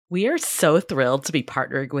We are so thrilled to be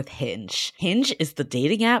partnering with Hinge. Hinge is the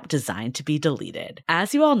dating app designed to be deleted.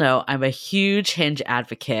 As you all know, I'm a huge Hinge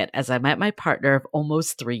advocate as I met my partner of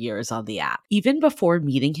almost 3 years on the app. Even before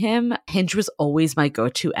meeting him, Hinge was always my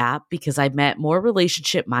go-to app because I met more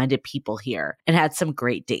relationship-minded people here and had some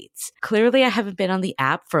great dates. Clearly, I haven't been on the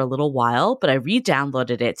app for a little while, but I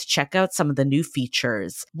re-downloaded it to check out some of the new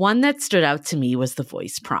features. One that stood out to me was the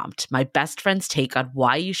voice prompt, my best friend's take on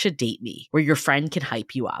why you should date me, where your friend can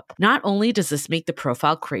hype you up. Not only does this make the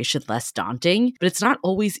profile creation less daunting, but it's not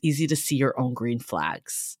always easy to see your own green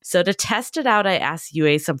flags. So to test it out, I asked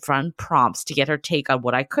Yue some fun prompts to get her take on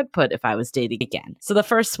what I could put if I was dating again. So the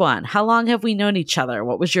first one, how long have we known each other?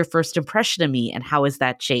 What was your first impression of me and how has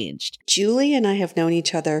that changed? Julie and I have known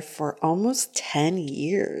each other for almost 10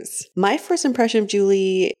 years. My first impression of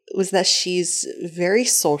Julie was that she's very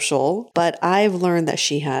social, but I've learned that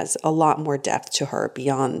she has a lot more depth to her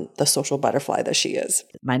beyond the social butterfly that she is.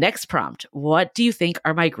 My next prompt, what do you think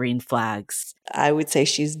are my green flags? I would say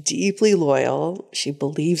she's deeply loyal. She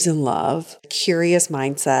believes in love, curious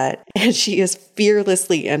mindset, and she is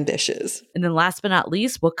fearlessly ambitious. And then last but not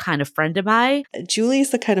least, what kind of friend am I? Julie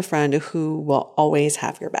is the kind of friend who will always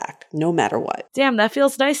have your back, no matter what. Damn, that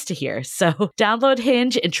feels nice to hear. So download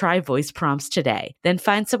Hinge and try voice prompts today. Then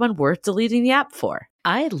find someone worth deleting the app for.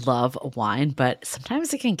 I love wine, but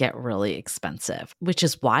sometimes it can get really expensive, which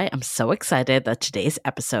is why I'm so excited that today's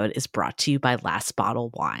episode is brought to you by Last Bottle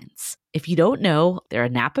Wines. If you don't know, they're a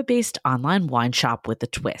Napa-based online wine shop with a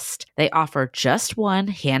twist. They offer just one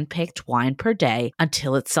hand-picked wine per day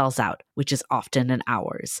until it sells out, which is often in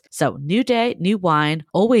hours. So new day, new wine,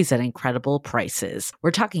 always at incredible prices.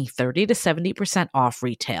 We're talking 30 to 70% off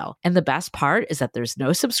retail. And the best part is that there's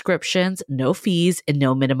no subscriptions, no fees, and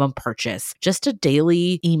no minimum purchase. Just a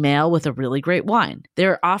daily email with a really great wine.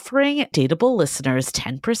 They're offering Dateable listeners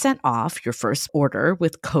 10% off your first order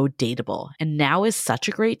with code Dateable. And now is such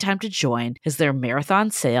a great time to join as their marathon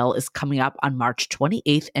sale is coming up on March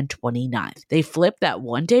 28th and 29th. They flip that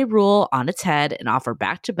one-day rule on its head and offer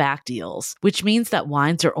back-to-back deals, which means that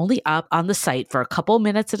wines are only up on the site for a couple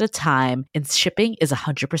minutes at a time and shipping is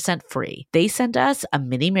 100% free. They sent us a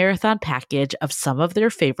mini marathon package of some of their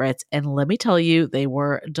favorites, and let me tell you, they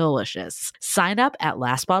were delicious. Sign up at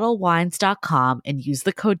lastbottlewines.com and use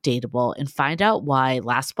the code Dateable and find out why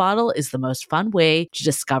Last Bottle is the most fun way to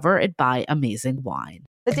discover and buy amazing wine.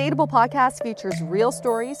 The Dateable podcast features real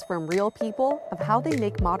stories from real people of how they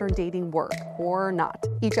make modern dating work or not.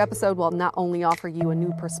 Each episode will not only offer you a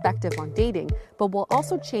new perspective on dating, but will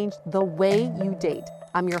also change the way you date.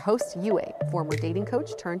 I'm your host, Yue, former dating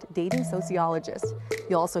coach turned dating sociologist.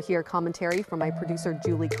 You'll also hear commentary from my producer,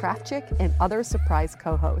 Julie Krafchick, and other surprise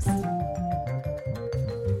co-hosts.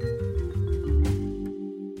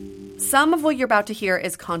 Some of what you're about to hear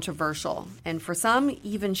is controversial, and for some,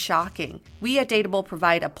 even shocking. We at Dateable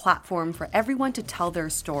provide a platform for everyone to tell their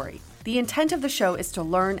story. The intent of the show is to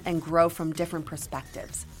learn and grow from different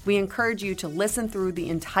perspectives. We encourage you to listen through the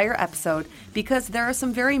entire episode because there are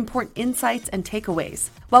some very important insights and takeaways.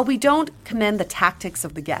 While we don't commend the tactics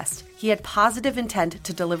of the guest, he had positive intent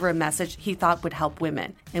to deliver a message he thought would help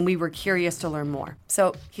women, and we were curious to learn more.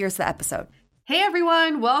 So here's the episode. Hey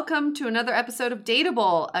everyone, welcome to another episode of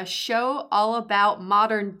Dateable, a show all about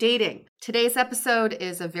modern dating. Today's episode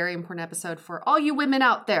is a very important episode for all you women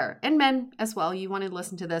out there, and men as well. You want to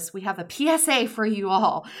listen to this. We have a PSA for you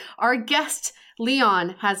all. Our guest,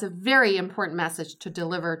 Leon, has a very important message to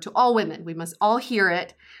deliver to all women. We must all hear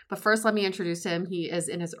it. But first, let me introduce him. He is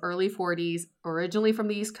in his early 40s, originally from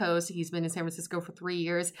the East Coast. He's been in San Francisco for 3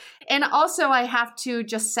 years. And also, I have to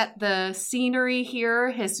just set the scenery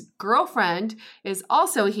here. His girlfriend is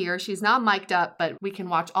also here. She's not mic'd up, but we can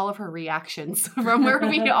watch all of her reactions from where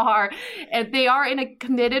we are. And they are in a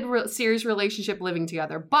committed, serious relationship living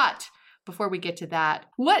together. But before we get to that,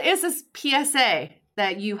 what is this PSA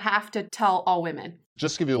that you have to tell all women?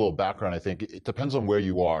 Just to give you a little background, I think it depends on where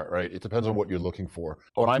you are, right? It depends on what you're looking for.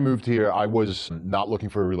 When I moved here, I was not looking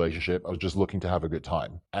for a relationship. I was just looking to have a good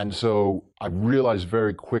time. And so I realized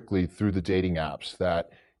very quickly through the dating apps that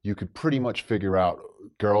you could pretty much figure out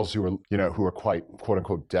girls who are quite, quote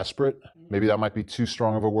unquote, desperate. Maybe that might be too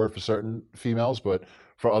strong of a word for certain females, but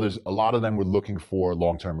for others, a lot of them were looking for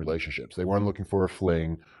long-term relationships. They weren't looking for a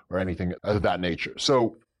fling or anything of that nature.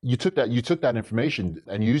 So you took that information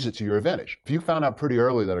and used it to your advantage. If you found out pretty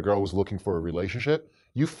early that a girl was looking for a relationship,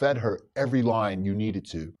 you fed her every line you needed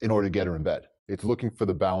to in order to get her in bed. It's looking for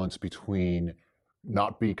the balance between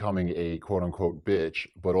not becoming a quote unquote bitch,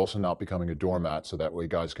 but also not becoming a doormat so that way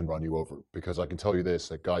guys can run you over. Because I can tell you this,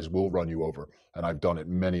 that guys will run you over. And I've done it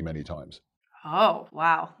many, many times. Oh,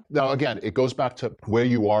 wow. Now, again, it goes back to where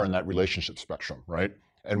you are in that relationship spectrum, right?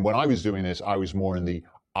 And when I was doing this, I was more in the,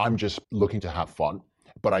 I'm just looking to have fun.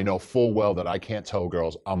 But I know full well that I can't tell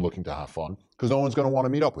girls I'm looking to have fun because no one's going to want to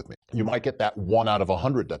meet up with me. You might get that 1 out of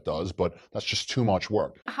 100 that does, but that's just too much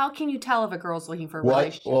work. How can you tell if a girl's looking for a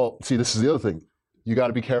relationship? Well, see, this is the other thing. You got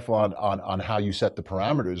to be careful on how you set the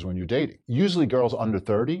parameters when you're dating. Usually girls under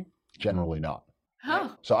 30, generally not. Huh.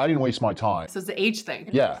 So I didn't waste my time. So it's the age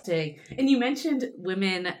thing. Yeah. And you mentioned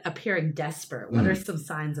women appearing desperate. What are some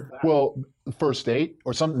signs of that? Well, first date,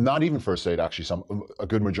 or some, not even first date, actually, a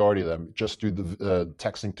good majority of them, just through the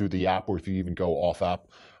texting through the app, or if you even go off app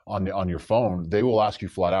on your phone, they will ask you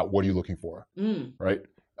flat out, what are you looking for? Right?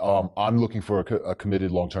 I'm looking for a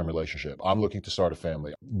committed long-term relationship. I'm looking to start a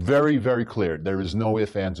family. Very, very clear. There is no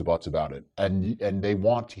ifs, ands, or buts about it. And they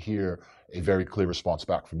want to hear a very clear response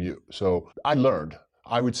back from you. So I learned.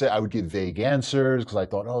 I would say I would give vague answers because I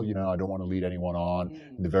thought, I don't want to lead anyone on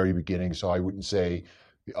in the very beginning. So I wouldn't say,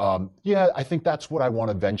 I think that's what I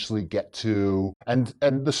want to eventually get to. And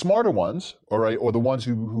the smarter ones, or the ones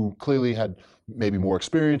who clearly had maybe more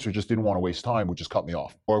experience or just didn't want to waste time would just cut me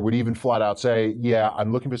off. Or would even flat out say,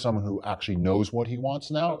 I'm looking for someone who actually knows what he wants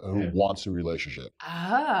now, who wants a relationship.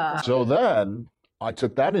 So then I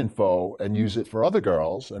took that info and used it for other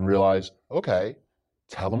girls and realized, okay,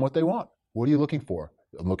 tell them what they want. What are you looking for?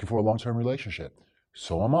 I'm looking for a long-term relationship.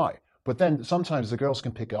 So am I. But then sometimes the girls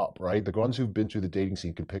can pick up, right? The ones who've been through the dating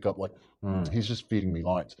scene can pick up like, he's just feeding me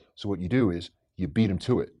lines. So what you do is you beat him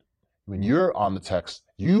to it. When you're on the text,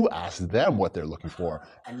 you ask them what they're looking for.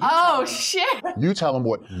 Shit. You tell them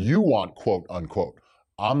what you want, quote unquote.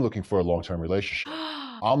 I'm looking for a long-term relationship.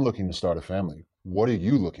 I'm looking to start a family. What are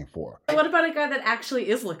you looking for? What about a guy that actually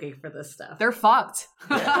is looking for this stuff? They're fucked.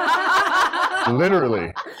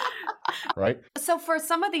 Literally. Right? So for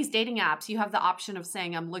some of these dating apps, you have the option of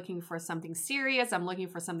saying, I'm looking for something serious, I'm looking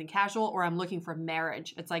for something casual, or I'm looking for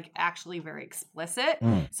marriage. It's like actually very explicit.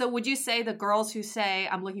 So would you say the girls who say,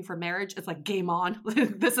 I'm looking for marriage, it's like game on?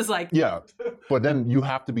 This is like... Yeah. But then you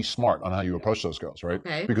have to be smart on how you approach those girls, right?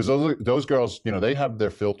 Okay. Because those girls, they have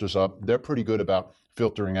their filters up. They're pretty good about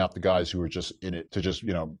filtering out the guys who are just in it to just,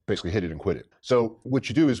 basically hit it and quit it. So what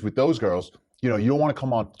you do is with those girls, you don't want to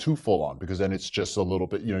come on too full on because then it's just a little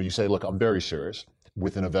bit, you say, look, I'm very serious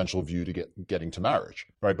with an eventual view to getting to marriage,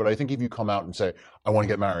 right? But I think if you come out and say, I want to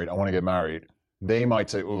get married, they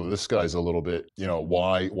might say, oh, this guy's a little bit,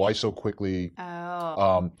 why so quickly?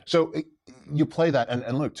 So you play that.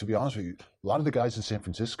 And look, to be honest with you, a lot of the guys in San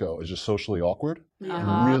Francisco are just socially awkward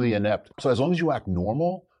and really inept. So as long as you act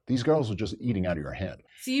normal, these girls are just eating out of your hand.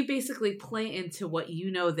 So you basically play into what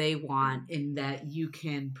they want and that you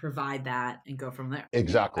can provide that and go from there.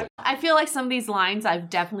 Exactly. I feel like some of these lines I've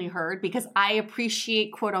definitely heard because I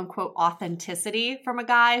appreciate quote unquote authenticity from a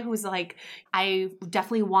guy who's like, I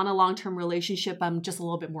definitely want a long-term relationship. I'm just a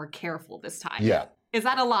little bit more careful this time. Yeah. Is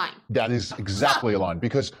that a line? That is exactly a line.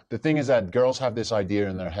 Because the thing is that girls have this idea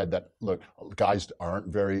in their head that, look, guys aren't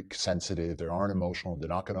very sensitive. They aren't emotional. They're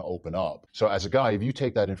not going to open up. So as a guy, if you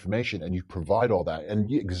take that information and you provide all that, and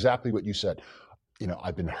exactly what you said,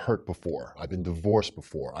 I've been hurt before. I've been divorced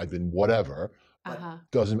before. I've been whatever. I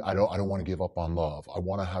don't want to give up on love. I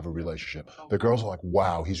want to have a relationship. The girls are like,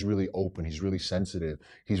 wow, he's really open. He's really sensitive.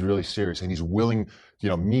 He's really serious. And he's willing,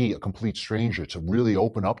 me, a complete stranger, to really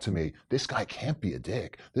open up to me. This guy can't be a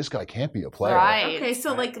dick. This guy can't be a player. Right. Okay,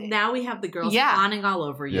 so now we have the girls fawning all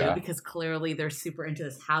over you because clearly they're super into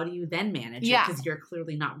this. How do you then manage it? Because you're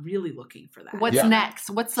clearly not really looking for that. What's next?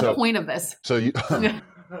 What's the point of this? So you...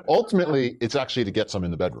 Ultimately, it's actually to get some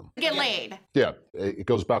in the bedroom. Get laid. Yeah, it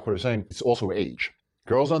goes back to what I was saying. It's also age.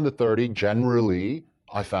 Girls under 30 generally,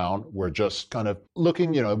 I found, were just kind of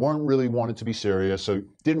looking, weren't really wanting to be serious, so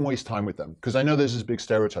didn't waste time with them. Because I know there's this big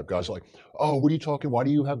stereotype. Guys are like, oh, what are you talking? Why do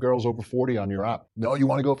you have girls over 40 on your app? No, you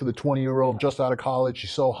want to go for the 20-year-old just out of college.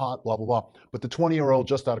 She's so hot, blah, blah, blah. But the 20-year-old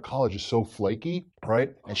just out of college is so flaky,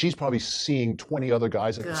 right? And she's probably seeing 20 other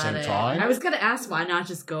guys at the same time. I was going to ask, why not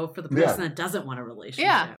just go for the person that doesn't want a relationship?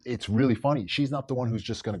 Yeah. It's really funny. She's not the one who's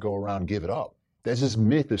just going to go around and give it up. There's this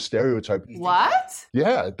myth, this stereotype. What?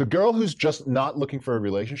 Yeah, the girl who's just not looking for a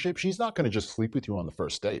relationship, she's not going to just sleep with you on the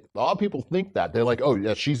first date. A lot of people think that. They're like, oh,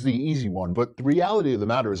 yeah, she's the easy one. But the reality of the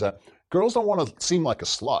matter is that girls don't want to seem like a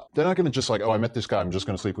slut. They're not going to just like, oh, I met this guy, I'm just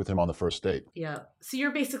going to sleep with him on the first date. Yeah. So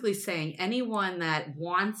you're basically saying anyone that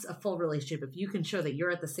wants a full relationship, if you can show that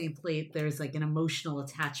you're at the same plate, there's like an emotional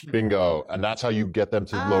attachment. Bingo. And that's how you get them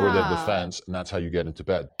to lower their defense, and that's how you get into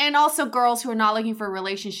bed. And also girls who are not looking for a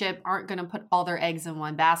relationship aren't going to put all their eggs in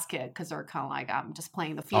one basket because they're kind of like, I'm just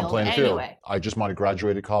playing the field anyway. I just might have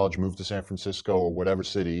graduated college, moved to San Francisco or whatever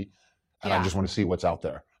city, and I just want to see what's out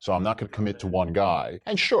there. So I'm not going to commit to one guy.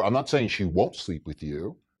 And sure, I'm not saying she won't sleep with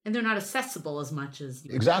you, And they're not accessible as much as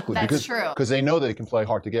you. Exactly. That's true. Because they know they can play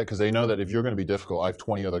hard to get, because they know that if you're going to be difficult, I have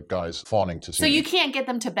 20 other guys fawning to see So me. you can't get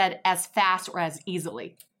them to bed as fast or as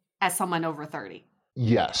easily as someone over 30.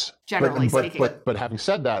 Yes. Generally speaking. But having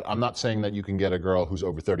said that, I'm not saying that you can get a girl who's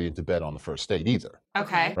over 30 into bed on the first date either.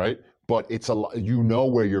 Okay. Right? But it's you know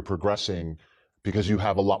where you're progressing because you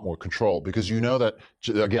have a lot more control. Because you know that,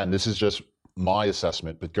 again, this is just my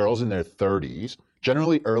assessment, but girls in their 30s,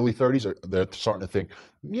 generally early 30s, they're starting to think,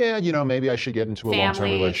 yeah, maybe I should get into a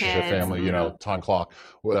long-term relationship, kids, family, time clock,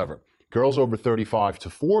 whatever. Girls over 35 to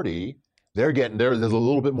 40, there's a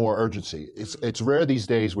little bit more urgency. It's rare these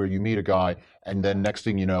days where you meet a guy and then next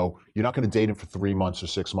thing you know, you're not going to date him for 3 months or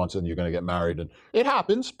 6 months and you're going to get married. And it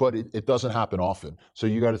happens, but it doesn't happen often. So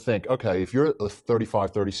you got to think, okay, if you're a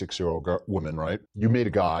 35, 36-year-old woman, right? You meet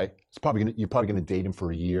a guy, you're probably going to date him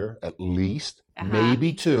for a year at least,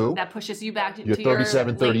 maybe 2. That pushes you back to You're your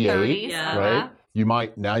 37, late 38, 30s. right? You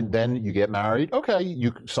might, then you get married.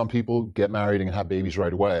 Okay, some people get married and have babies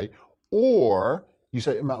right away. Or you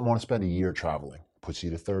say, I want to spend a year traveling. Puts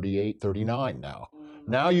you to 38, 39 now.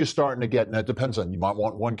 Now you're starting to get, and it depends on, you might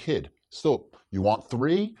want 1 kid. Still, you want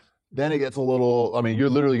 3, then it gets a little, you're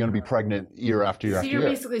literally going to be pregnant year after year so after you're year.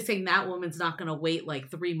 basically saying that woman's not going to wait like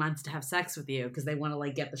 3 months to have sex with you because they want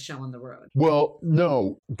to get the show on the road. Well,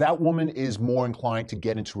 no, that woman is more inclined to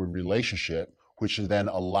get into a relationship, which then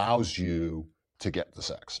allows you to get the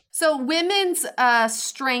sex. So women's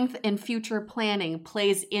strength in future planning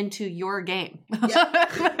plays into your game.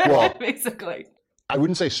 Well, basically. I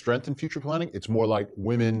wouldn't say strength in future planning. It's more like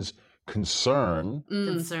women's concern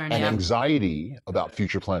Concern, and anxiety about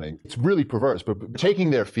future planning. It's really perverse, but taking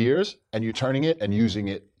their fears and you're turning it and using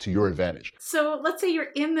it to your advantage. So let's say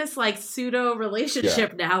you're in this pseudo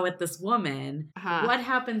relationship now with this woman. What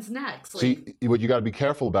happens next? See, what you got to be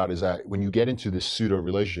careful about is that when you get into this pseudo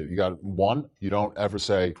relationship, you don't ever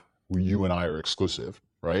say, well, you and I are exclusive.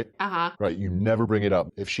 Right? Right. You never bring it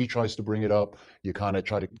up. If she tries to bring it up, you kind of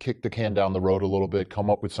try to kick the can down the road a little bit,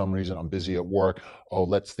 come up with some reason. I'm busy at work. Oh,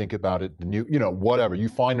 let's think about it. Whatever. You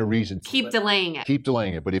find a reason. Keep delaying it. Keep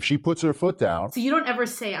delaying it. But if she puts her foot down. So you don't ever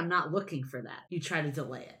say, I'm not looking for that. You try to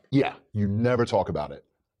delay it. Yeah. You never talk about it.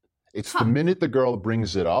 It's the minute the girl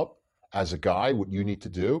brings it up, as a guy, what you need to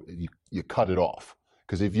do, you cut it off.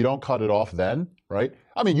 Because if you don't cut it off then, right?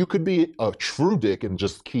 You could be a true dick and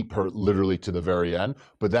just keep her literally to the very end,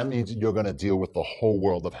 but that means you're going to deal with the whole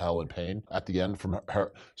world of hell and pain at the end from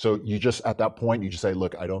her. So you just, at that point, you just say,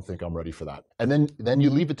 look, I don't think I'm ready for that. And then you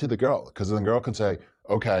leave it to the girl, because the girl can say,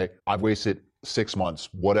 okay, I've wasted 6 months,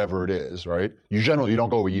 whatever it is, right? You don't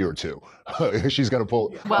go a year or 2. She's going to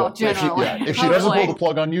pull. Well, generally. If she doesn't pull the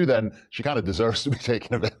plug on you, then she kind of deserves to be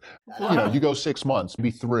taken of it. You go 6 months,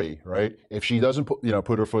 maybe 3, right? If she doesn't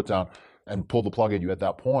put her foot down and pull the plug at you at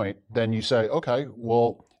that point, then you say, okay,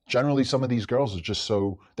 well, generally some of these girls are just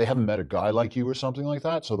they haven't met a guy like you or something like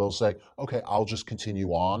that. So they'll say, okay, I'll just continue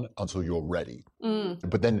on until you're ready.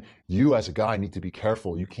 But then you as a guy need to be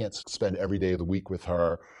careful. You can't spend every day of the week with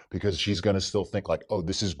her because she's going to still think like, oh,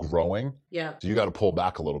 this is growing. Yeah. So you got to pull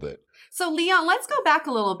back a little bit. So Leon, let's go back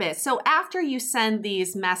a little bit. So after you send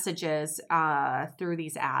these messages through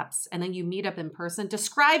these apps and then you meet up in person,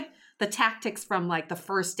 describe the tactics from the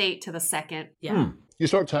first date to the second. Yeah. You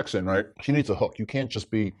start texting, right? She needs a hook. You can't just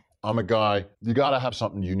be, I'm a guy. You got to have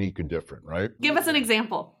something unique and different, right? Give us an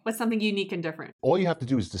example. What's something unique and different? All you have to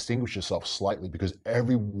do is distinguish yourself slightly, because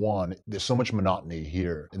there's so much monotony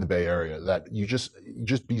here in the Bay Area that you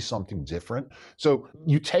just be something different. So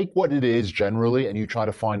you take what it is generally and you try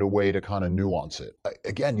to find a way to kind of nuance it.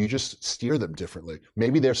 Again, you just steer them differently.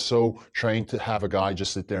 Maybe they're so trained to have a guy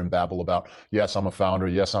just sit there and babble about, yes, I'm a founder,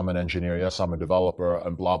 yes, I'm an engineer, yes, I'm a developer,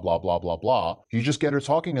 and blah, blah, blah, blah, blah. You just get her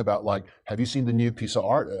talking about have you seen the new piece of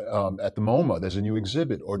art at the MoMA? There's a new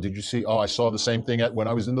exhibit. Or did you see, I saw the same thing when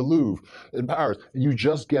I was in the Louvre in Paris. You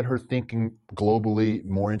just get her thinking globally,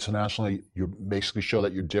 more internationally. You basically show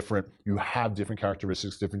that you're different. You have different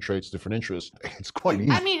characteristics, different traits, different interests. It's quite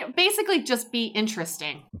easy. Basically just be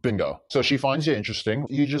interesting. Bingo. So she finds you interesting.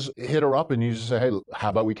 You just hit her up and you just say, hey, how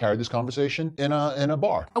about we carry this conversation in a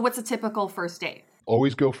bar? What's a typical first date?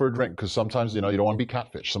 Always go for a drink, because sometimes, you don't want to be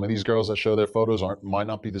catfish. Some of these girls that show their photos might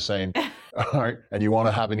not be the same. All right. And you want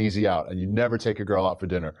to have an easy out, and you never take a girl out for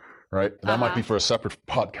dinner. Right. And that might be for a separate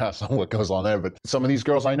podcast on what goes on there. But some of these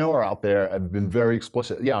girls I know are out there and have been very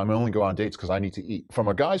explicit. Yeah, I'm only go on dates because I need to eat. From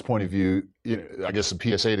a guy's point of view, I guess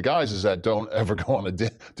the PSA to guys is that don't ever go on a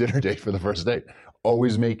dinner date for the first date.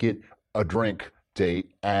 Always make it a drink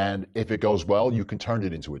date. And if it goes well, you can turn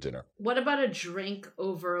it into a dinner. What about a drink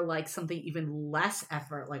over like something even less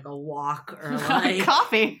effort, like a walk or like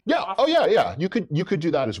Coffee. Yeah. Oh, yeah. You could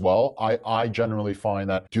do that as well. I generally find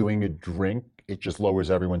that doing a drink, it just lowers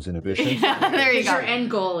everyone's inhibitions. There you go. Your end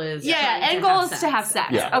goal is end goal is to have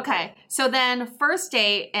sex. Yeah. Okay. So then first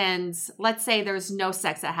date ends, let's say there's no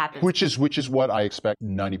sex that happens. Which is what I expect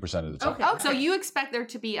 90% of the time. Okay. Oh, so you expect there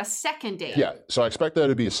to be a second date. Yeah, so I expect there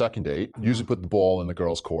to be a second date. Usually put the ball in the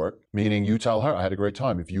girl's court, meaning you tell her, I had a great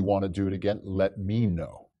time. If you want to do it again, let me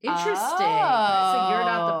know. Interesting. So you're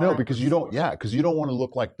not the No, because you don't want to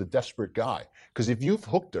look like the desperate guy. Because if you've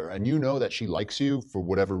hooked her and you know that she likes you for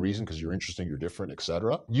whatever reason, because you're interesting, you're different,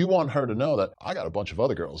 etc., you want her to know that I got a bunch of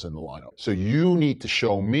other girls in the lineup. So you need to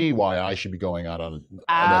show me why I should be going out on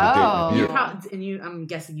another date with you. I'm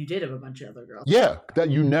guessing you did have a bunch of other girls. Yeah, that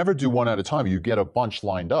you never do one at a time. You get a bunch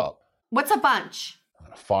lined up. What's a bunch?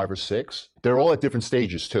 5 or 6. They're all at different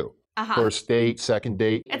stages too. First date, second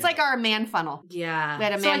date. It's like our man funnel. Yeah. We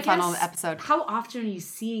had a man funnel episode. How often are you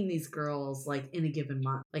seeing these girls like in a given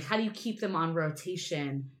month? Like how do you keep them on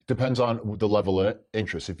rotation? Depends on the level of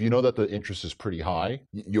interest. If you know that the interest is pretty high,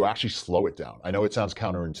 you actually slow it down. I know it sounds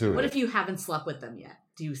counterintuitive. What if you haven't slept with them yet?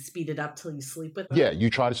 Do you speed it up till you sleep with them? Yeah, you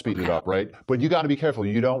try to speed it up, right? But you got to be careful.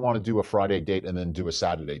 You don't want to do a Friday date and then do a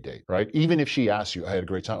Saturday date, right? Even if she asks you, I had a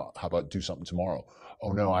great time. How about do something tomorrow?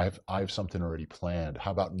 Oh no, I have something already planned. How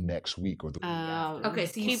about next week or the week after? Okay,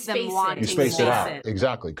 so you Keep space them it. wanting You space it more. out.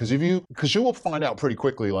 Exactly. Because you will find out pretty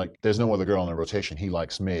quickly, like, there's no other girl in the rotation. He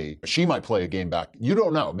likes me. She might play a game back. You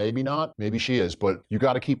don't know. Maybe not. Maybe she is. But you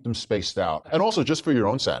got to keep them spaced out. And also just for your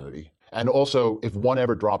own sanity. And also, if one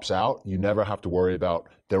ever drops out, you never have to worry about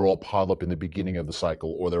they're all piled up in the beginning of the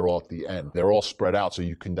cycle or they're all at the end. They're all spread out, so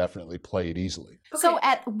you can definitely play it easily. So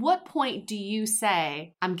at what point do you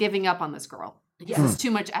say, I'm giving up on this girl? This is too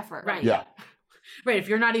much effort. Right. Yeah. Right. If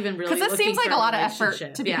you're not even really Because this seems like for a lot of effort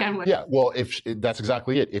relationship. to begin with. Yeah, well, that's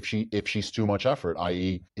exactly it. If she's too much effort,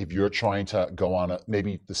 i.e., if you're trying to go on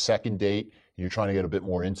maybe the second date, you're trying to get a bit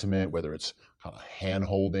more intimate, whether it's kind of hand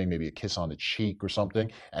holding, maybe a kiss on the cheek or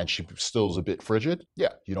something, and she still is a bit frigid, yeah,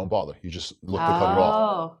 you don't bother. You just look to cut it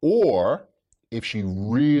off. Or if she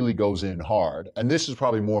really goes in hard, and this is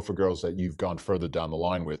probably more for girls that you've gone further down the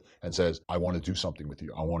line with and says, I want to do something with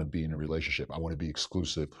you. I want to be in a relationship. I want to be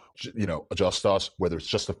exclusive. Just us, whether it's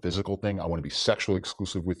just a physical thing. I want to be sexually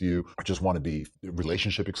exclusive with you. I just want to be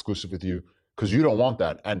relationship exclusive with you, because you don't want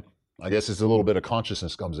that. And I guess it's a little bit of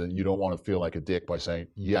consciousness comes in. You don't want to feel like a dick by saying,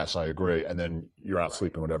 yes, I agree. And then you're out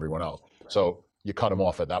sleeping with everyone else. So you cut them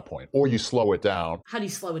off at that point, or you slow it down. How do you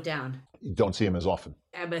slow it down? You don't see them as often.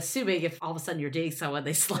 I'm assuming if all of a sudden you're dating someone,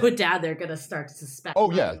 they slow it down, they're going to start to suspect.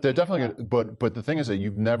 Oh yeah, they're definitely gonna, but the thing is that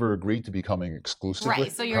you've never agreed to becoming exclusive Right.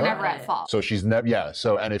 with So you're her. never at fault. So she's never, yeah.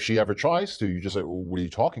 So, and if she ever tries to, you just say, well, what are you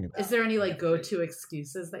talking about? Is there any like go-to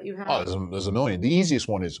excuses that you have? Oh, there's a million. The easiest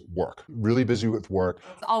one is work. Really busy with work.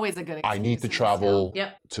 It's always a good excuse. I need to in this travel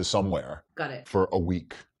Yep. to somewhere Got it. for a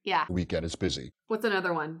week. Yeah. The weekend is busy. What's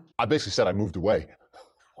another one? I basically said I moved away.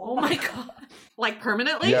 Oh my God. Like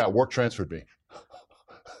permanently? Yeah, work transferred me.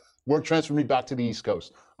 Work transferred me back to the East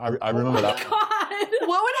Coast. I remember that. God.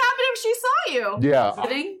 What would happen if she saw you? Yeah,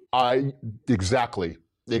 Visiting?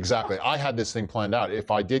 Exactly. I had this thing planned out.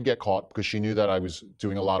 If I did get caught, because she knew that I was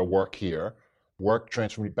doing a lot of work here, work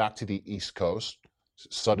transferred me back to the East Coast.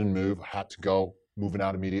 Sudden move, had to go, moving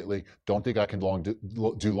out immediately. Don't think I can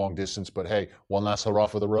do long distance, but hey, one last hurrah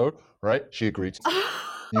for the road, right? She agreed.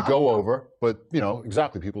 You go over, but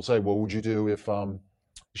exactly. People say, what would you do if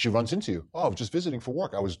she runs into you? Oh, I'm just visiting for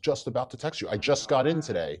work. I was just about to text you. I just got in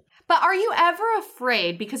today. But are you ever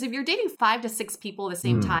afraid? Because if you're dating 5 to 6 people at the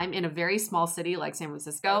same time in a very small city like San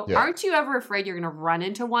Francisco, Yeah. aren't you ever afraid you're going to run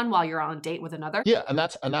into one while you're on a date with another? Yeah, and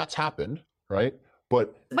that's happened, right?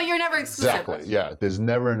 But you're never exclusive. exactly, yeah. There's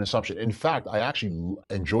never an assumption. In fact, I actually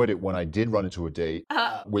enjoyed it when I did run into a date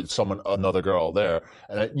with another girl there,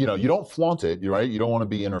 and you don't flaunt it, right? You don't want to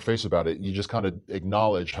be in her face about it. You just kind of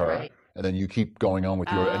acknowledge her. Right. And then you keep going on with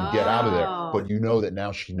your and get out of there. But you know that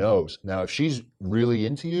now she knows. Now, if she's really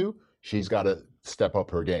into you, she's got to step up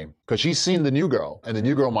her game, because she's seen the new girl, and the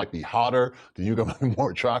new girl might be hotter, the new girl might be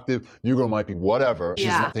more attractive, the new girl might be whatever. She's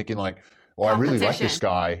not thinking like, well, I really like this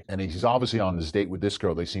guy, and he's obviously on this date with this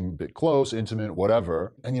girl. They seem a bit close, intimate,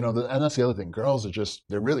 whatever. And and that's the other thing. Girls are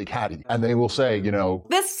they're really catty, and they will say,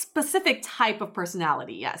 This specific type of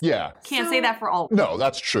personality, yes. yeah. Can't say that for all. No,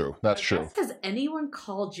 that's true. That's true. Has anyone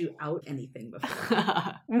called you out anything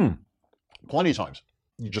before? Plenty of times.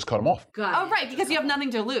 you just cut them off. Oh, right, because you have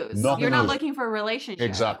nothing to lose. Nothing You're to not lose. looking for a relationship.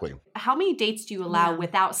 Exactly. How many dates do you allow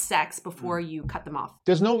without sex before you cut them off?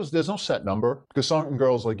 There's no set number, because some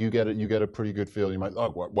girls, like, you get a pretty good feel. You might,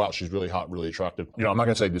 oh wow, she's really hot, really attractive. You know, I'm not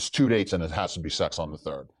gonna say there's 2 dates and it has to be sex on the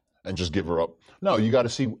third and just give her up. No, you got to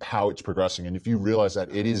see how it's progressing, and if you realize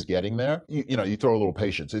that it is getting there, you throw a little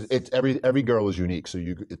patience. It's every girl is unique, so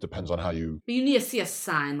it depends on how you. But you need to see a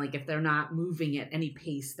sign, like if they're not moving at any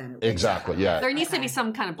pace, then it Exactly, yeah. There needs to be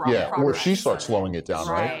some kind of Yeah, or progress. she starts slowing it down,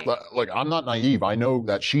 right? Like, I'm not naive. I know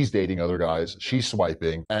that she's dating other guys. She's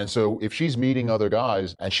swiping. And so if she's meeting other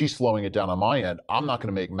guys and she's slowing it down on my end, I'm not going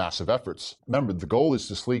to make massive efforts. Remember, the goal is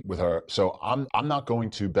to sleep with her. So I'm not going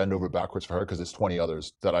to bend over backwards for her because there's 20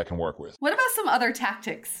 others that I can work with. What about some other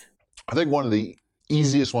tactics? I think one of the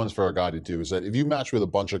easiest ones for a guy to do is that if you match with a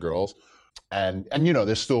bunch of girls and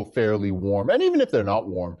they're still fairly warm, and even if they're not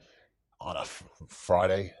warm, on a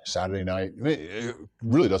Friday, Saturday night, I mean, it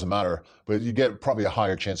really doesn't matter, but you get probably a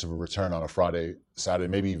higher chance of a return on a Friday, Saturday,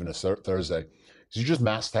 maybe even a Thursday. So you just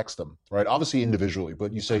mass text them, right? Obviously individually,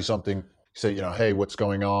 but you say something, hey, what's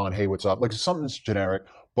going on? Hey, what's up? Like, something's generic.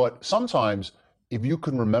 But sometimes if you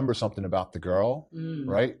can remember something about the girl,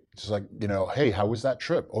 right? It's like, hey, how was that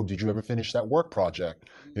trip? Oh, did you ever finish that work project?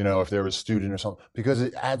 If there was a student or something, because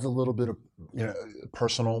it adds a little bit of,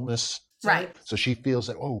 personalness. Right. So she feels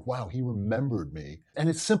that, oh, wow, he remembered me. And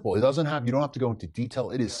it's simple. You don't have to go into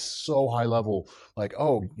detail. It is so high level, like,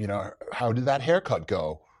 oh, how did that haircut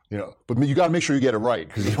go? But you got to make sure you get it right,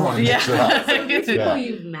 because you don't want to mix it up. So these people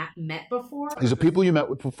you've met before? These are people you met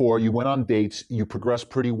with before. You went on dates. You progressed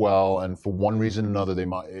pretty well, and for one reason or another, they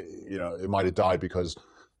might, it might have died because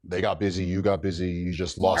they got busy. You got busy. You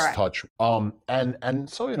just lost touch. And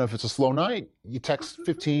so if it's a slow night, you text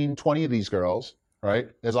 15, 20 of these girls. Right?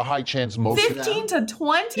 There's a high chance most 15 to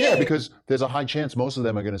 20? Yeah, because there's a high chance most of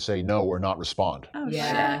them are going to say no or not respond. Oh,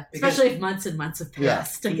 yeah. shit. Especially if months and months have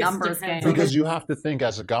passed. Yeah. Numbers game. Because you have to think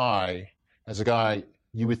as a guy,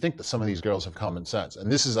 you would think that some of these girls have common sense.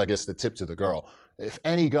 And this is, I guess, the tip to the girl. If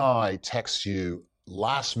any guy texts you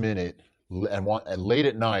last minute and late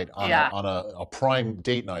at night on a prime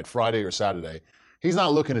date night, Friday or Saturday, he's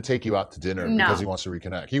not looking to take you out to dinner because he wants to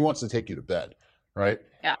reconnect. He wants to take you to bed, right?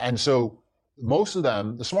 Yeah. And so most of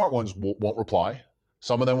them, the smart ones, won't reply.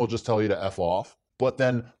 Some of them will just tell you to F off. But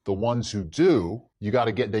then the ones who do,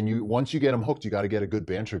 once you get them hooked, you got to get a good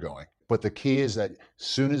banter going. But the key is that as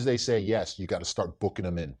soon as they say yes, you got to start booking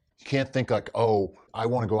them in. You can't think like, oh, I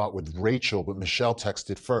want to go out with Rachel, but Michelle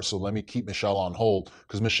texted first, so let me keep Michelle on hold,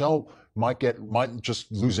 because Michelle might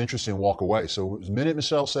just lose interest and walk away. So the minute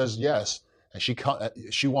Michelle says yes, and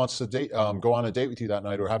she wants to go on a date with you that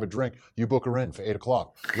night or have a drink, you book her in for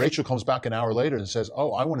 8:00. Rachel comes back an hour later and says,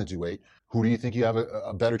 oh, I want to do 8. Who do you think you have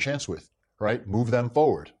a better chance with, right? Move them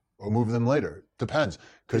forward or move them later. Depends.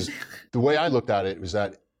 Because the way I looked at it was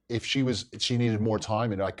that if she needed more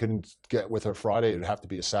time and I couldn't get with her Friday, it'd have to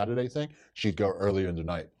be a Saturday thing, she'd go earlier in the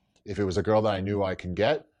night. If it was a girl that I knew I can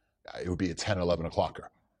get, it would be a 10, 11 o'clocker.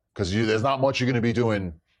 Because there's not much you're going to be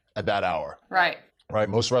doing at that hour. Right. Right.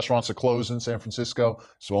 Most restaurants are closed in San Francisco,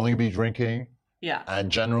 so only be drinking. Yeah. And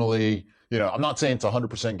generally, I'm not saying it's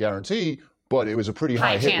 100% guarantee, but it was a pretty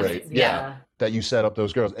high hit rate. Yeah. That you set up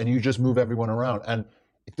those girls, and you just move everyone around.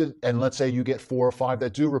 And let's say you get 4 or 5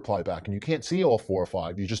 that do reply back, and you can't see all 4 or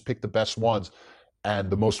 5. You just pick the best ones and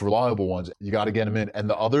the most reliable ones. You got to get them in, and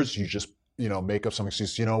the others you just make up some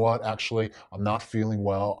excuse. You know what? Actually, I'm not feeling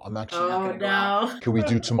well. I'm actually not going to go out. Can we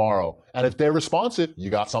do tomorrow? And if they're responsive, you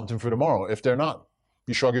got something for tomorrow. If they're not,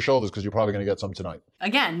 you shrug your shoulders because you're probably going to get some tonight.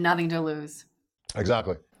 Again, nothing to lose.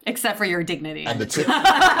 Exactly. Except for your dignity. And the tip.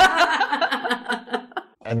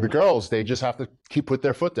 And the girls, they just have to put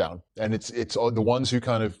their foot down. And it's the ones who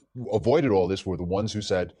kind of avoided all this were the ones who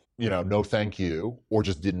said, no thank you, or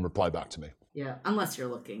just didn't reply back to me. Yeah, unless you're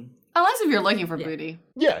looking. Unless if you're looking for booty.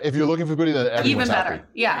 Yeah, if you're looking for booty, then everyone's even better. Happy.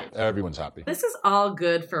 Yeah. Everyone's happy. This is all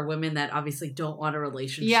good for women that obviously don't want a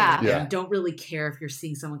relationship and don't really care if you're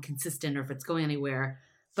seeing someone consistent or if it's going anywhere.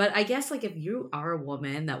 But I guess if you are a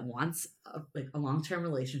woman that wants a long-term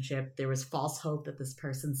relationship, there was false hope that this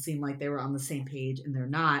person seemed like they were on the same page and they're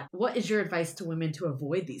not. What is your advice to women to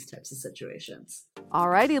avoid these types of situations?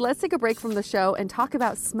 Alrighty, let's take a break from the show and talk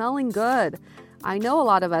about smelling good. I know a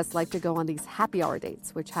lot of us like to go on these happy hour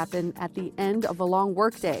dates, which happen at the end of a long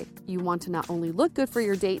workday. You want to not only look good for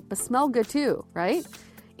your date, but smell good too, right?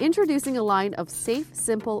 Introducing a line of safe,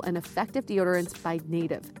 simple, and effective deodorants by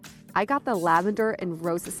Native. I got the lavender and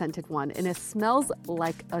rose scented one, and it smells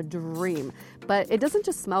like a dream. But it doesn't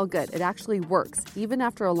just smell good, it actually works. Even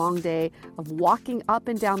after a long day of walking up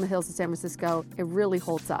and down the hills of San Francisco, it really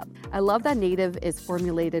holds up. I love that Native is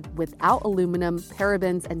formulated without aluminum,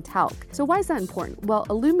 parabens, and talc. So why is that important? Well,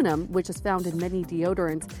 aluminum, which is found in many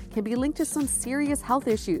deodorants, can be linked to some serious health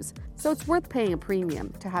issues. So it's worth paying a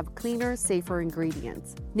premium to have cleaner, safer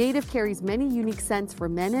ingredients. Native carries many unique scents for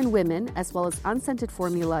men and women, as well as unscented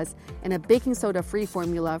formulas and a baking soda-free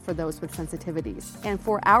formula for those with sensitivities. And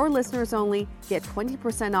for our listeners only, get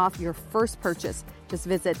 20% off your first purchase. Just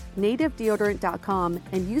visit nativedeodorant.com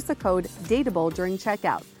and use the code DATEABLE during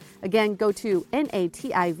checkout. Again, go to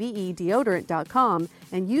NATIVE deodorant.com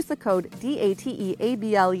and use the code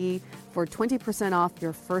DATEABLE for 20% off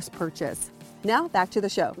your first purchase. Now, back to the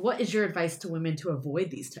show. What is your advice to women to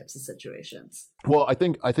avoid these types of situations? Well, I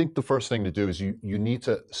think the first thing to do is you need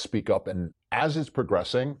to speak up, and as it's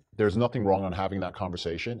progressing, there's nothing wrong on having that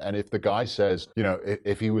conversation. And if the guy says,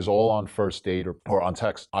 if he was all on first date or on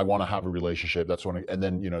text, I want to have a relationship, that's when, and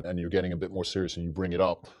then, and you're getting a bit more serious and you bring it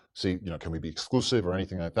up, see, can we be exclusive or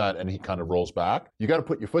anything like that? And he kind of rolls back. You got to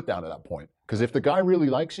put your foot down at that point. Because if the guy really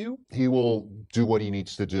likes you, he will do what he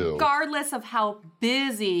needs to do. Regardless of how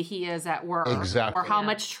busy he is at work. Exactly. Or how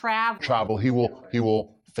much travel. He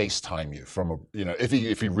will FaceTime you from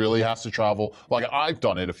if he really has to travel. Like I've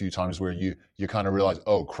done it a few times where you kind of realize,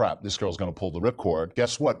 oh crap, this girl's gonna pull the ripcord.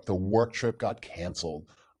 Guess what? The work trip got canceled.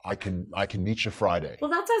 I can meet you Friday. Well,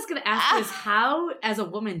 that's what I was going to ask you is how, as a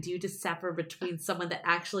woman, do you decipher between someone that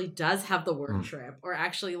actually does have the work trip or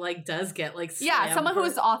actually does get someone who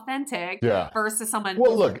is authentic versus someone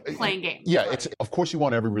who's playing games. Yeah, it's of course you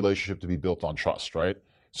want every relationship to be built on trust, right?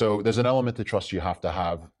 So there's an element to trust you have to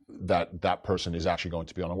have that person is actually going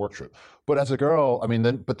to be on a work trip. But as a girl,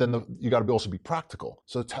 you got to also be practical.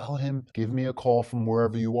 So tell him, give me a call from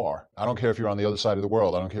wherever you are. I don't care if you're on the other side of the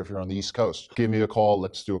world. I don't care if you're on the East Coast. Give me a call.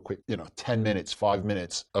 Let's do a quick, 10 minutes, 5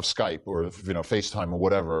 minutes of Skype or, FaceTime or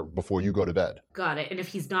whatever before you go to bed. Got it. And if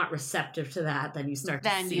he's not receptive to that, then you start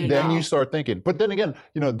to see. Then you start thinking. But then again,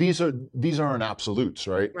 these aren't absolutes,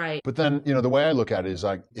 right? Right. But then, the way I look at it is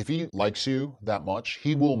like, if he likes you that much,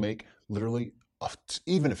 he will make literally,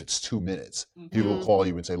 even if it's 2 minutes, he will call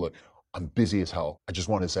you and say, look, I'm busy as hell. I just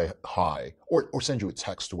want to say hi or send you a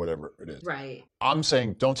text or whatever it is. Right. I'm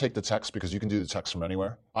saying don't take the text because you can do the text from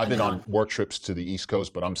anywhere. I've been on work trips to the East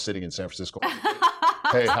Coast, but I'm sitting in San Francisco.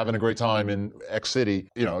 Hey, having a great time in X city.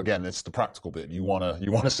 Again, it's the practical bit. You want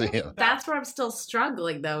to see him. That's where I'm still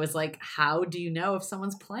struggling though, is how do you know if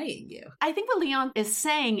someone's playing you? I think what Leon is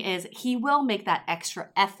saying is he will make that extra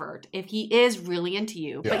effort if he is really into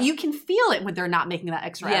you. Yeah. But you can feel it when they're not making that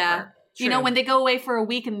extra effort. True. When they go away for a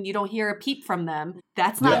week and you don't hear a peep from them,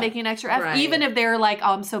 that's not making an extra effort. Right. Even if they're like,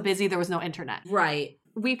 oh, I'm so busy, there was no internet. Right.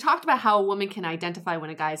 We've talked about how a woman can identify when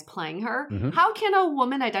a guy is playing her. Mm-hmm. How can a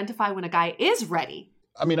woman identify when a guy is ready?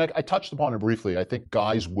 I touched upon it briefly. I think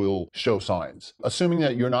guys will show signs. Assuming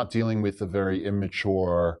that you're not dealing with a very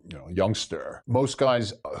immature, youngster, most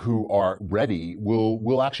guys who are ready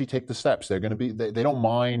will actually take the steps. They're going to be, they don't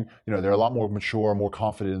mind, they're a lot more mature, more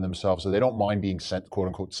confident in themselves. So they don't mind being quote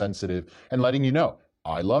unquote sensitive and letting you know,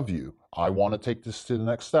 I love you. I want to take this to the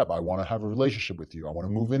next step. I want to have a relationship with you. I want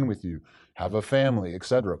to move in with you, have a family,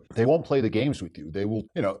 etc. They won't play the games with you. They will,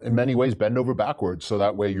 in many ways bend over backwards so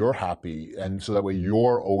that way you're happy and so that way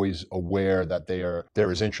you're always aware that there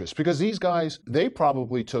is interest. Because these guys, they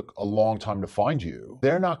probably took a long time to find you.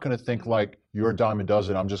 They're not going to think like you're a dime a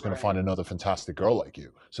dozen. I'm just going to find another fantastic girl like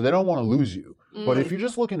you. So they don't want to lose you. But if you're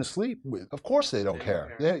just looking to sleep, of course they don't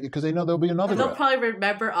care. Because they know there'll be another girl. They'll probably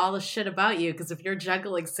remember all the shit about you. Because if you're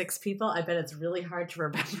juggling 6 people, I bet it's really hard to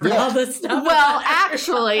remember all this stuff. Well,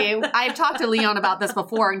 actually, I've talked to Leon about this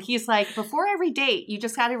before, and he's like, before every date, you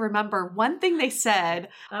just got to remember one thing they said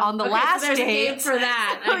on the last so date. A game for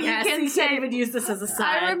that. I guess you can't even use this as a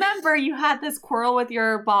sign. I remember you had this quarrel with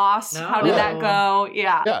your boss. No. How did that go?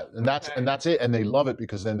 Yeah. Yeah, and that's it. And they love it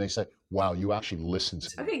because then they say, wow, you actually listened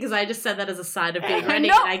to me. Okay, because I just said that as a sign of being ready,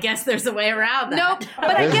 and I guess there's a way around that. Nope,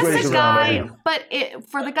 but I guess the guy,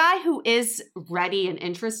 for the guy who is ready and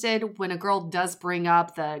interested, when a girl does bring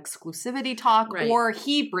up the exclusivity talk or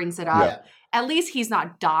he brings it up, at least he's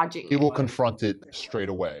not dodging. He will confront it straight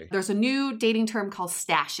away. There's a new dating term called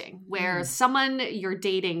stashing, where someone you're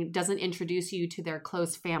dating doesn't introduce you to their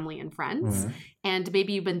close family and friends. And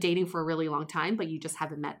maybe you've been dating for a really long time, but you just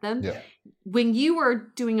haven't met them. Yeah. When you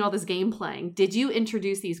were doing all this game playing, did you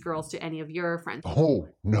introduce these girls to any of your friends? Oh,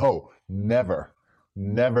 no, never.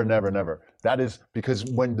 Never, never, never. That is because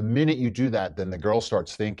the minute you do that, then the girl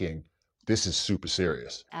starts thinking, this is super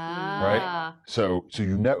serious. Ah. Right? So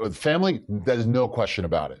you never, family, there's no question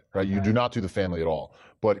about it, right? You do not do the family at all.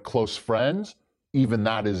 But close friends, even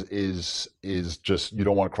that is just, you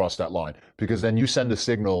don't want to cross that line, because then you send a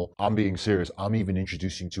signal, I'm being serious. I'm even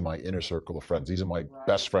introducing to my inner circle of friends. These are my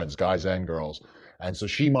best friends, guys and girls. And so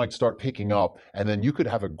she might start picking up, and then you could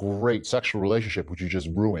have a great sexual relationship, which you just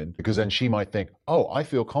ruined, because then she might think, oh, I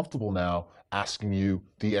feel comfortable now asking you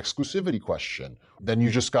the exclusivity question. Then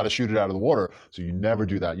you just got to shoot it out of the water. So you never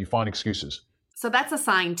do that. You find excuses. So that's a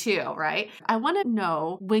sign too, right? I want to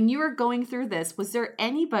know, when you were going through this, was there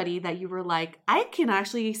anybody that you were like, I can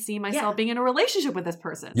actually see myself being in a relationship with this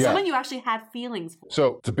person? Yeah. Someone you actually had feelings for.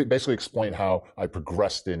 So to basically explain how I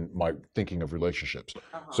progressed in my thinking of relationships.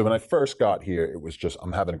 So when I first got here, it was just,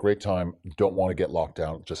 I'm having a great time, don't want to get locked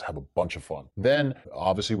down, just have a bunch of fun. Then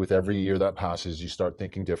obviously with every year that passes, you start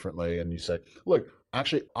thinking differently and you say, look,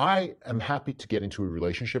 actually, I am happy to get into a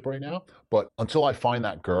relationship right now, but until I find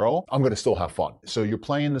that girl, I'm going to still have fun. So you're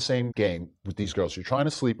playing the same game with these girls. You're trying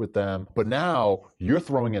to sleep with them, but now you're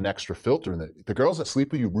throwing an extra filter in it. The girls that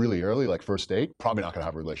sleep with you really early, like first date, probably not going to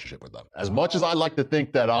have a relationship with them. As much as I like to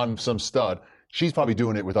think that I'm some stud, she's probably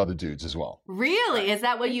doing it with other dudes as well. Really? Is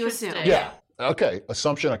that what you assume? Yeah. Okay,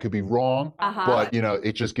 assumption, I could be wrong, but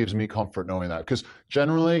it just gives me comfort knowing that. Because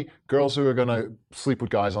generally, girls who are gonna sleep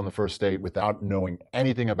with guys on the first date without knowing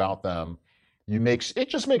anything about them, it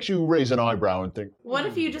just makes you raise an eyebrow and think, what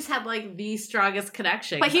if you just had like the strongest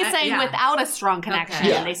connection? But he's saying without a strong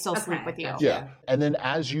connection, they still sleep with you. Yeah. And then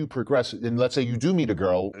as you progress, and let's say you do meet a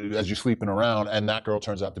girl as you're sleeping around, and that girl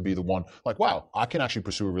turns out to be the one, like, wow, I can actually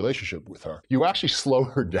pursue a relationship with her. You actually slow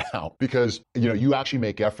her down because, you actually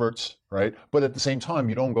make efforts, right? But at the same time,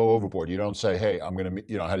 you don't go overboard. You don't say, hey, I'm going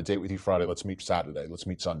to, I had a date with you Friday. Let's meet Saturday. Let's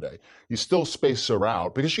meet Sunday. You still space her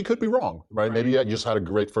out because she could be wrong, right? Maybe you just had a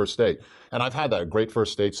great first date. And I've had that, great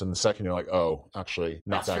first dates, and the second you're like, oh, actually,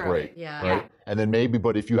 not that great. Yeah. Right? And then maybe,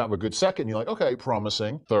 but if you have a good second, you're like, okay,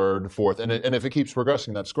 promising, third, fourth, and if it keeps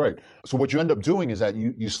progressing, that's great. So what you end up doing is that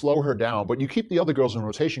you slow her down, but you keep the other girls in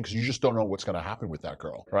rotation because you just don't know what's going to happen with that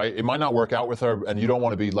girl, right? It might not work out with her, and you don't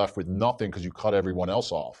want to be left with nothing because you cut everyone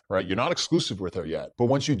else off, right? You're not exclusive with her yet. But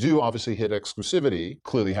once you do obviously hit exclusivity,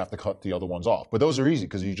 clearly have to cut the other ones off. But those are easy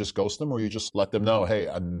because you just ghost them or you just let them know, hey,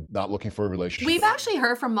 I'm not looking for a relationship. We've actually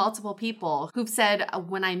heard from multiple people who've said,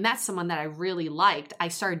 when I met someone that I really liked, I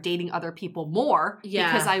started dating other people more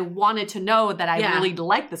because I wanted to know that I really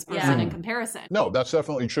liked this person in comparison. No, that's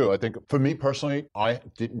definitely true. I think for me personally, I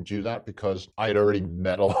didn't do that because I had already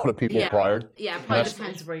met a lot of people prior. Yeah, probably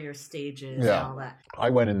depends where your stage is and all that. I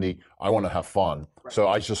went in I want to have fun. Right. So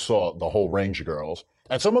I just saw the whole range of girls.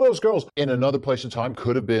 And some of those girls in another place and time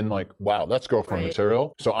could have been like, wow, that's girlfriend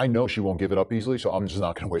material. So I know she won't give it up easily. So I'm just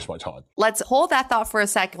not going to waste my time. Let's hold that thought for a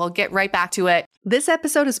sec. We'll get right back to it. This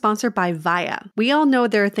episode is sponsored by Viia. We all know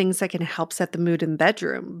there are things that can help set the mood in the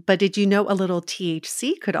bedroom, but did you know a little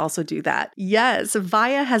THC could also do that? Yes,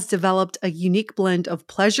 Viia has developed a unique blend of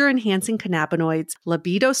pleasure-enhancing cannabinoids,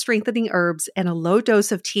 libido-strengthening herbs, and a low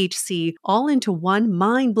dose of THC all into one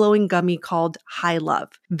mind-blowing gummy called High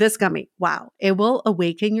Love. This gummy, wow, it will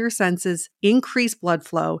awaken your senses, increase blood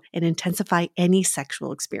flow, and intensify any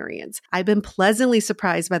sexual experience. I've been pleasantly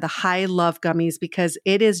surprised by the High Love gummies because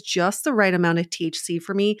it is just the right amount of THC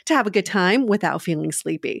for me to have a good time without feeling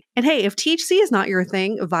sleepy. And hey, if THC is not your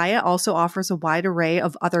thing, Viia also offers a wide array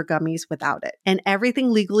of other gummies without it. And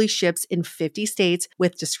everything legally ships in 50 states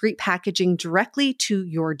with discreet packaging directly to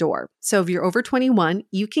your door. So if you're over 21,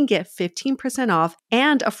 you can get 15% off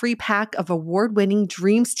and a free pack of award-winning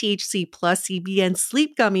Dreams THC plus CBN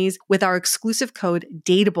sleep gummies with our exclusive code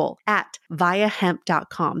DATEABLE at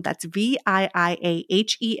viiahemp.com. That's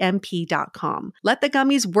VIIAHEMP.com. Let the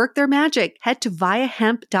gummies work their magic. Head to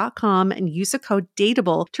viiahemp.com and use the code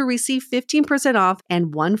DATEABLE to receive 15% off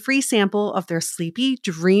and one free sample of their Sleepy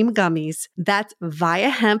Dream gummies. That's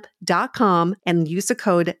viiahemp.com and use the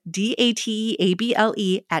code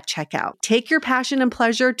DATEABLE at checkout. Take your passion and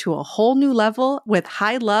pleasure to a whole new level with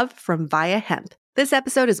High Love from Viia Hemp. This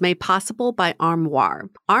episode is made possible by Armoire.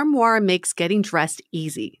 Armoire makes getting dressed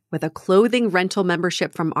easy. With a clothing rental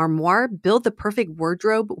membership from Armoire, build the perfect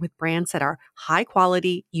wardrobe with brands that are high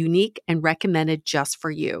quality, unique, and recommended just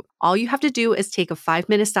for you. All you have to do is take a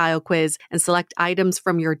 5-minute style quiz and select items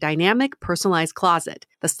from your dynamic, personalized closet.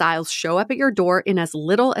 The styles show up at your door in as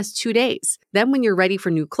little as 2 days. Then when you're ready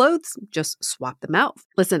for new clothes, just swap them out.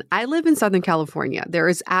 Listen, I live in Southern California. There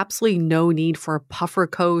is absolutely no need for puffer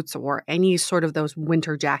coats or any sort of those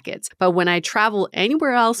winter jackets. But when I travel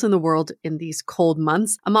anywhere else in the world in these cold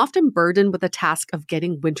months, I'm often burdened with the task of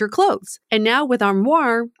getting winter clothes. And now with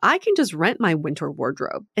Armoire, I can just rent my winter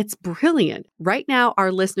wardrobe. It's brilliant. Right now,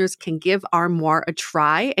 our listeners can give Armoire a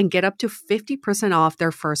try and get up to 50% off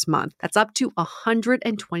their first month. That's up to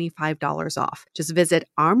 $125 off. Just visit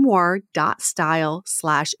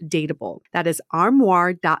armoire.style/dateable. That is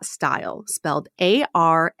armoire.style, spelled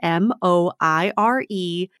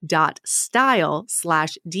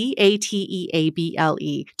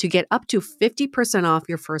ARMOIRE.style/DATEABLE to get up to 50% off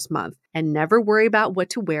your first month and never worry about what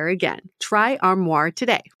to wear again. Try Armoire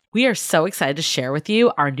today. We are so excited to share with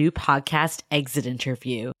you our new podcast, Exit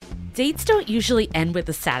Interview. Dates don't usually end with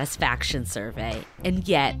a satisfaction survey, and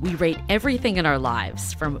yet we rate everything in our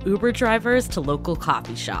lives, from Uber drivers to local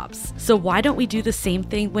coffee shops. So why don't we do the same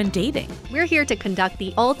thing when dating? We're here to conduct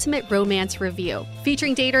the ultimate romance review,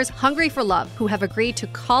 featuring daters hungry for love who have agreed to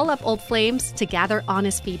call up old flames to gather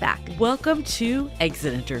honest feedback. Welcome to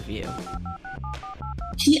Exit Interview.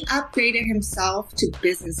 He upgraded himself to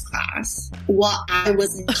business class while I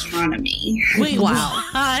was in economy. Wait,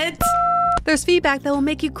 what? There's feedback that will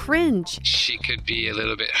make you cringe. She could be a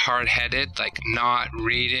little bit hard-headed, like not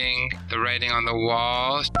reading the writing on the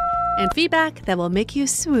wall. And feedback that will make you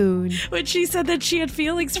swoon. When she said that she had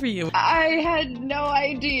feelings for you. I had no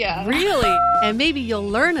idea. Really? And maybe you'll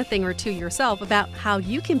learn a thing or two yourself about how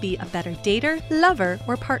you can be a better dater, lover,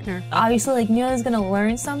 or partner. Obviously, knew I was going to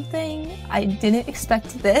learn something. I didn't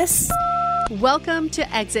expect this. Welcome to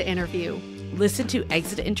Exit Interview. Listen to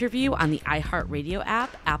Exit Interview on the iHeartRadio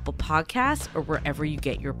app, Apple Podcasts, or wherever you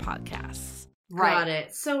get your podcasts. Right. Got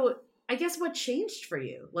it. So I guess what changed for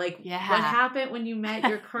you? Like, Yeah. what happened when you met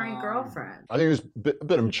your current girlfriend? I think it was a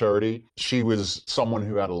bit of maturity. She was someone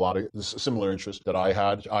who had a lot of similar interests that I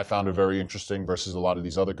had. I found her very interesting versus a lot of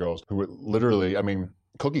these other girls who were literally,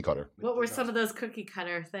 cookie cutter. What were some of those cookie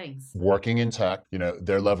cutter things? Working in tech,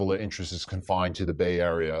 their level of interest is confined to the Bay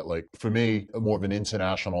Area. Like for me, more of an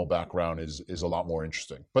international background is a lot more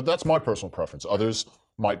interesting. But that's my personal preference. Others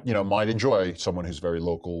might enjoy someone who's very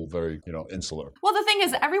local, very, insular. Well, the thing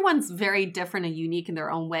is, everyone's very different and unique in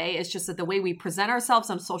their own way. It's just that the way we present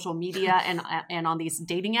ourselves on social media and on these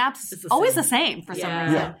dating apps is always the same for some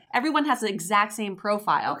reason. Yeah. Everyone has the exact same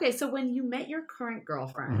profile. Okay, so when you met your current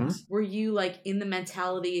girlfriend, were you like in the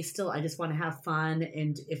mentality still, I just want to have fun,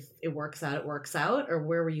 and if it works out, it works out? Or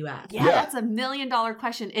where were you at? Yeah, that's $1 million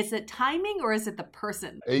question. Is it timing or is it the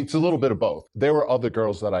person? It's a little bit of both. There were other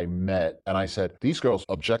girls that I met and I said, these girls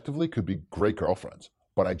objectively could be great girlfriends,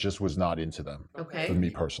 but I just was not into them. Okay. For me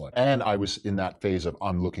personally. And I was in that phase of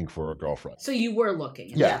I'm looking for a girlfriend. So you were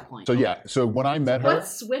looking at that point. So when I met her. What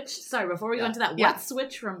switched, sorry, before we go into that, what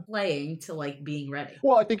switched from playing to like being ready?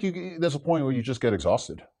 Well, I think there's a point where you just get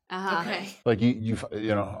exhausted. Okay. Like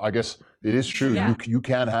I guess it is true. Yeah. You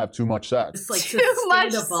can have too much sex. It's like Too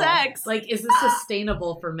much sustainable. sex. Like, is this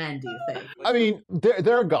sustainable for men, do you think? I mean,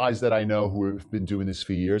 there are guys that I know who have been doing this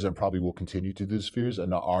for years and probably will continue to do this for years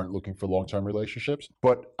and aren't looking for long-term relationships.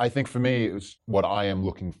 But I think for me, it's what I am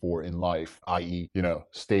looking for in life, i.e.,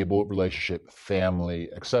 stable relationship, family,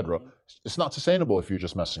 etc. It's not sustainable if you're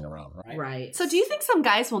just messing around, right? Right. So do you think some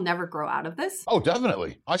guys will never grow out of this? Oh,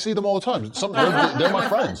 definitely. I see them all the time. They're my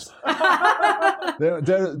friends.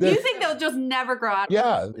 Do you think they'll just never grow out?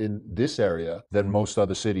 Yeah, in this area than most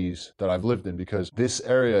other cities that I've lived in, because this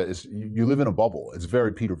area is, you live in a bubble. It's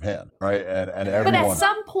very Peter Pan, right? And everyone. But at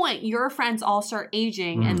some point, your friends all start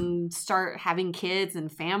aging and start having kids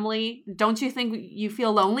and family. Don't you think you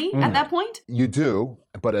feel lonely at that point? You do,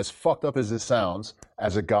 but as fucked up as this sounds,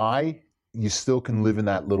 as a guy, you still can live in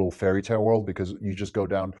that little fairy tale world because you just go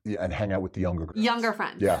down and hang out with the younger girls. Younger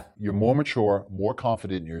friends. Yeah, you're more mature, more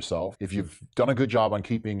confident in yourself. If you've done a good job on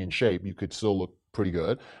keeping in shape, you could still look pretty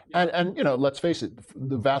good. And let's face it,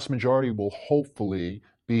 the vast majority will hopefully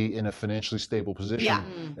be in a financially stable position. Yeah.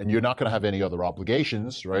 And you're not going to have any other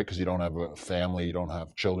obligations, right? Because you don't have a family, you don't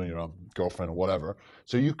have children, you don't have a girlfriend or whatever.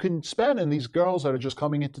 So you can spend, and these girls that are just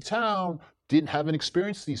coming into town haven't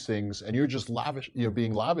experienced these things, and you're just lavish,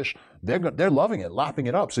 being lavish, they're loving it, lapping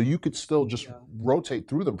it up. So you could still just rotate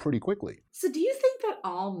through them pretty quickly. So do you think that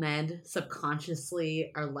all men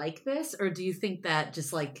subconsciously are like this? Or do you think that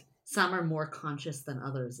just like some are more conscious than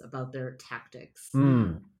others about their tactics?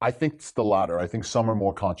 I think it's the latter. I think some are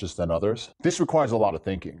more conscious than others. This requires a lot of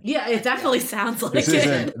thinking. Yeah, it definitely sounds like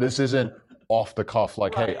it. This isn't off the cuff,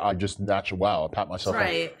 like, hey, I just I pat myself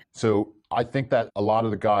on. So I think that a lot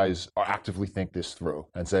of the guys are actively think this through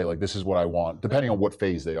and say, like, this is what I want, depending on what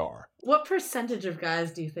phase they are. What percentage of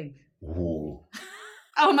guys do you think? Ooh.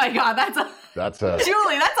 Oh my God, that's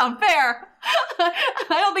Julie, that's unfair. I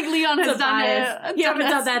don't think Leon has done it. You haven't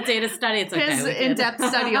done that data study. It's okay. His in-depth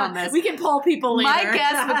study on this. We can poll people later. My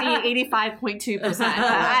guess would be 85.2%.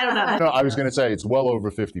 I don't know. No, I was going to say it's well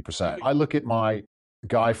over 50%. I look at my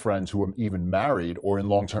guy friends who are even married or in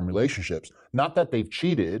long-term relationships, not that they've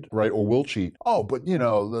cheated, right, or will cheat. Oh, but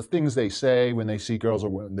the things they say when they see girls or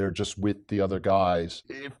when they're just with the other guys,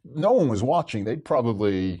 if no one was watching, they'd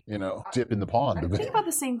probably, dip in the pond a bit. Think about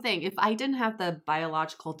the same thing. If I didn't have the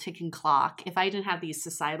biological ticking clock, if I didn't have these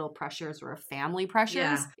societal pressures or family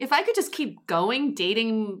pressures, if I could just keep going,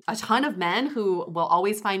 dating a ton of men who will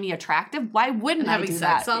always find me attractive, why wouldn't I do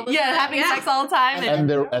that? Having sex all the time. And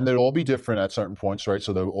they'll all be different at certain points, right?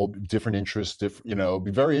 So they'll all be different interests, it'll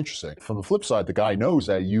be very interesting. From the flip side, the guy knows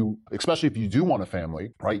that especially if you do want a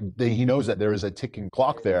family, right? He knows that there is a ticking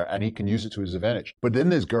clock there and he can use it to his advantage. But then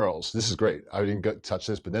there's girls, this is great, I didn't touch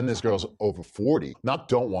this, but then there's girls over 40, not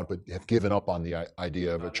don't want, but have given up on the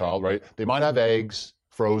idea of a child, right? They might have eggs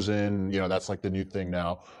frozen, that's like the new thing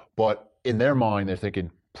now. But in their mind, they're thinking,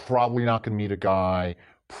 probably not going to meet a guy,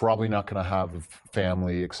 probably not going to have a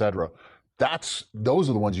family, etc. Those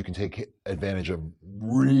are the ones you can take advantage of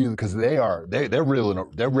really, because they're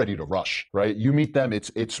ready to rush, right? You meet them,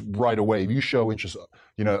 it's right away. If you show interest,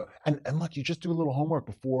 and look, you just do a little homework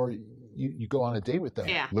before you go on a date with them.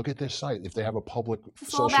 Yeah. Look at their site. If they have a public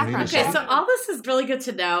social media site. Okay, so all this is really good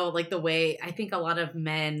to know, like the way I think a lot of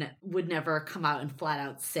men would never come out and flat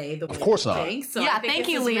out say the way of course they not. think. So thank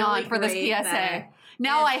you, Leon, for this PSA.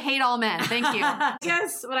 Now I hate all men. Thank you. I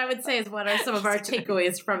guess what I would say is, what are some of our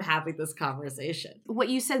takeaways from having this conversation? What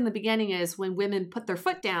you said in the beginning is when women put their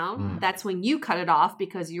foot down, that's when you cut it off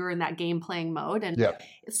because you're in that game playing mode. And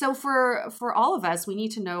so for all of us, we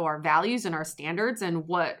need to know our values and our standards and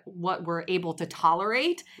what we're able to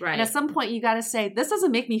tolerate. Right. And at some point you got to say, this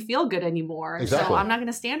doesn't make me feel good anymore. Exactly. So I'm not going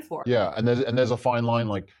to stand for it. Yeah. And there's a fine line,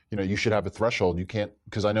 like, you should have a threshold. You can't,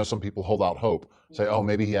 because I know some people hold out hope, say, oh,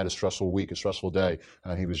 maybe he had a stressful week, a stressful day,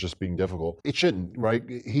 and he was just being difficult. It shouldn't, right?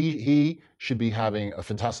 He should be having a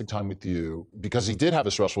fantastic time with you because he did have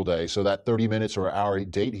a stressful day. So that 30 minutes or hour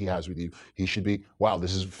date he has with you, he should be, wow,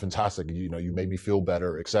 this is fantastic. You made me feel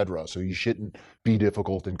better, etc. So you shouldn't be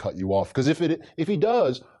difficult and cut you off. Because if he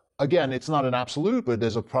does, again, it's not an absolute, but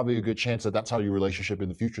there's probably a good chance that that's how your relationship in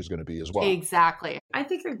the future is going to be as well. Exactly. I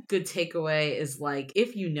think a good takeaway is, like,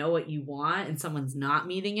 if you know what you want and someone's not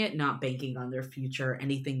meeting it, not banking on their future,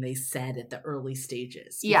 anything they said at the early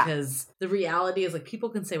stages. Yeah. Because the reality is, like, people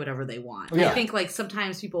can say whatever they want. Yeah. I think, like,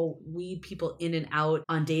 sometimes people weed people in and out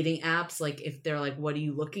on dating apps. Like, if they're like, what are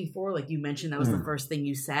you looking for? Like, you mentioned that was the first thing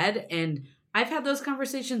you said. And I've had those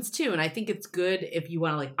conversations too, and I think it's good if you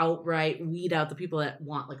want to, like, outright weed out the people that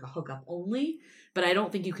want, like, a hookup only. But I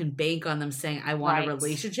don't think you can bank on them saying, I want a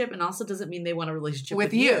relationship, and also doesn't mean they want a relationship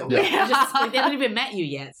with you. Yeah. Just, like, they haven't even met you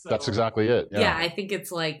yet. So. That's exactly it. Yeah, I think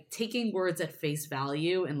it's like taking words at face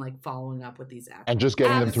value and, like, following up with these actions. And just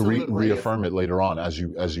getting them to reaffirm it later on as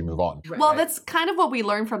you move on. Right. Well, that's kind of what we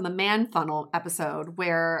learned from the Man Funnel episode,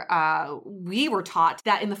 where we were taught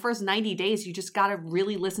that in the first 90 days, you just got to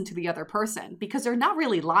really listen to the other person because they're not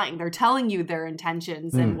really lying. They're telling you their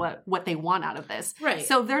intentions and what they want out of this. Right.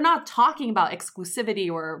 So they're not talking about exclusivity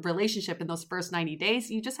or relationship in those first 90 days.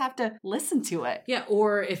 You just have to listen to it. Yeah.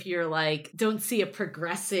 Or if you're like, don't see it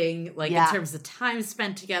progressing, like in terms of time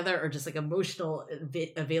spent together or just like emotional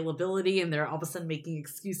availability, and they're all of a sudden making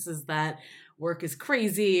excuses that work is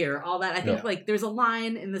crazy or all that. I think like there's a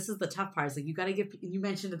line, and this is the tough part. It's like, you got to you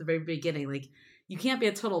mentioned at the very beginning, like, you can't be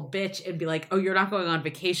a total bitch and be like, oh, you're not going on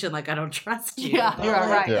vacation. Like, I don't trust you. Yeah, you're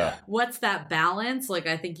right. Yeah. What's that balance? Like,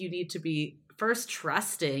 I think you need to be first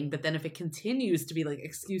trusting, but then if it continues to be like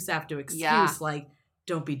excuse after excuse, like,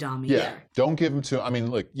 don't be dumb either. Yeah, don't give him to, I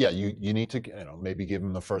mean, look, you need to, maybe give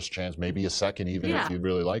him the first chance, maybe a second, even if you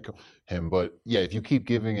really like him. But yeah, if you keep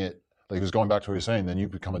giving it, like, he was going back to what he was saying, then you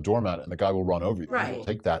become a doormat and the guy will run over you. Right. He'll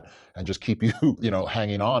take that and just keep you,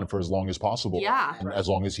 hanging on for as long as possible. Yeah. And as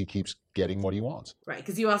long as he keeps getting what he wants. Right.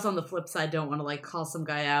 Because you also, on the flip side, don't want to, like, call some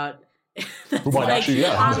guy out that's Who might like actually,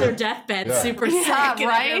 on their deathbed, super sick, and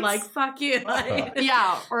right? you're like, fuck you. Like,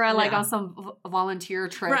 or like on some volunteer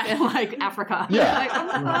trip in like Africa. Yeah, like,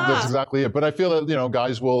 that's exactly it. But I feel that,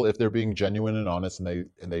 guys will, if they're being genuine and honest and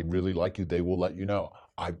they really like you, they will let you know.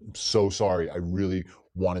 I'm so sorry. I really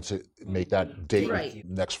wanted to make that date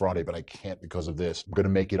next Friday, but I can't because of this. I'm going to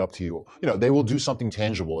make it up to you. They will do something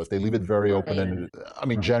tangible if they leave it very open. And I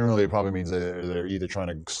mean, generally, it probably means they're either trying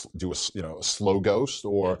to do a slow ghost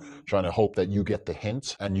or trying to hope that you get the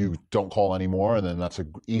hint and you don't call anymore, and then that's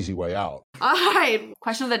an easy way out. All right,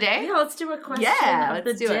 question of the day. Yeah, let's do a question of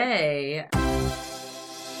the day.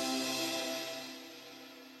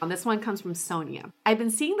 This one comes from Sonia. I've been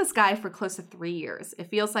seeing this guy for close to 3 years. It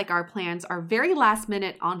feels like our plans are very last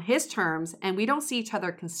minute on his terms, and we don't see each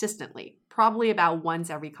other consistently, probably about once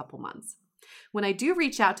every couple months. When I do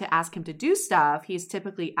reach out to ask him to do stuff, he's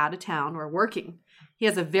typically out of town or working. He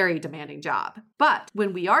has a very demanding job. But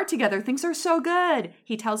when we are together, things are so good.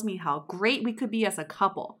 He tells me how great we could be as a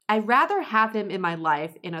couple. I'd rather have him in my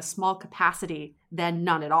life in a small capacity than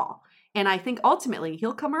none at all. And I think ultimately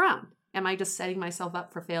he'll come around. Am I just setting myself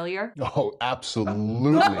up for failure? Oh,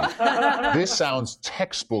 absolutely. This sounds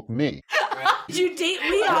textbook me. Did you date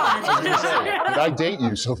Leon? Did I date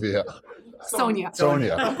you, Sophia? Sonia.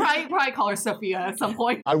 Sonia. Probably call her Sophia at some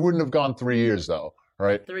point. I wouldn't have gone 3 years, though.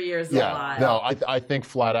 Right? 3 years is a lot. No, I think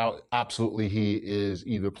flat out, absolutely, he is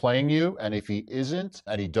either playing you, and if he isn't,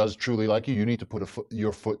 and he does truly like you, you need to put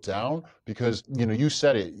your foot down, because, you know, you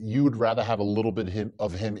said it, you would rather have a little bit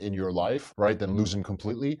of him in your life, right, than lose him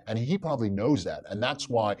completely, and he probably knows that, and that's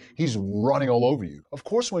why he's running all over you. Of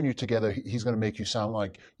course, when you're together, he's going to make you sound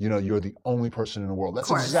like, you know, you're the only person in the world. That's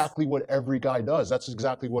exactly what every guy does. That's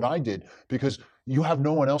exactly what I did, because you have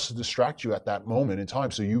no one else to distract you at that moment in time.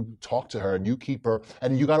 So you talk to her and you keep her,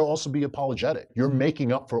 and you got to also be apologetic. You're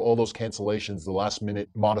making up for all those cancellations, the last minute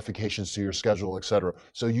modifications to your schedule, etc.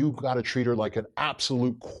 So you got to treat her like an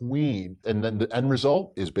absolute queen. And then the end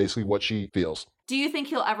result is basically what she feels. Do you think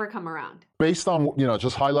he'll ever come around? Based on, you know,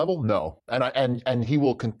 just high level, no. And he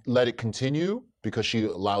will let it continue because she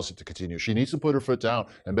allows it to continue. She needs to put her foot down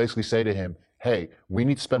and basically say to him, hey, we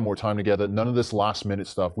need to spend more time together. None of this last minute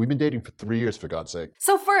stuff. We've been dating for 3 years, for God's sake.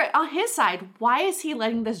 So on his side, why is he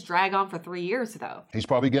letting this drag on for 3 years though? He's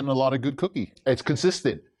probably getting a lot of good cookie. It's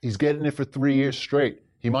consistent. He's getting it for 3 years straight.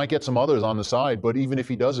 He might get some others on the side, but even if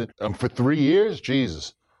he doesn't, for 3 years,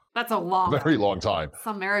 Jesus. That's a very long time.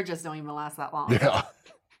 Some marriages don't even last that long. Yeah.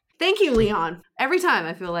 Thank you, Leon. Every time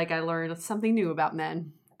I feel like I learn something new about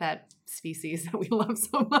men, that species that we love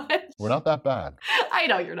so much. We're not that bad. I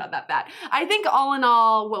know you're not that bad. I think all in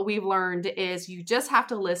all, what we've learned is you just have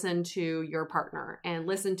to listen to your partner and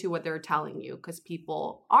listen to what they're telling you, because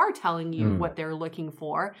people are telling you what they're looking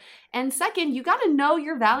for. And second, you got to know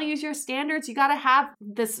your values, your standards. You got to have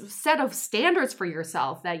this set of standards for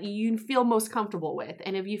yourself that you feel most comfortable with.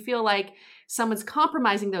 And if you feel like someone's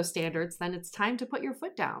compromising those standards, then it's time to put your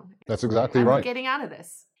foot down. That's exactly right. Getting out of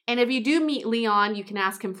this. And if you do meet Leon, you can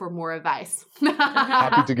ask him for more advice.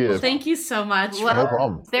 Happy to give. Thank you so much. No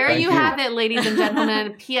problem. There you have it, ladies and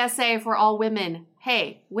gentlemen. PSA for all women.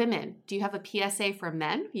 Hey, women, do you have a PSA for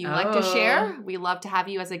men you'd like to share? We love to have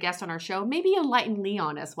you as a guest on our show. Maybe enlighten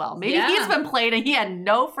Leon as well. Maybe he's been played and he had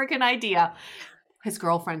no freaking idea. His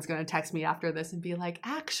girlfriend's going to text me after this and be like,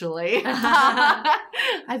 actually,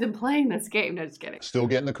 I've been playing this game. No, just kidding. Still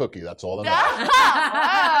getting the cookie. That's all that matters.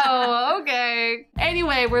 Oh, okay.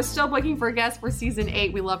 Anyway, we're still looking for guests for season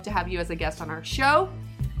 8. We love to have you as a guest on our show.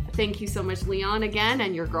 Thank you so much, Leon, again,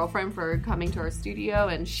 and your girlfriend for coming to our studio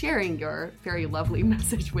and sharing your very lovely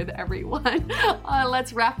message with everyone.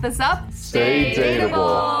 Let's wrap this up. Stay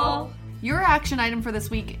dateable. Your action item for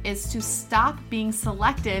this week is to stop being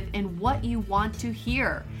selective in what you want to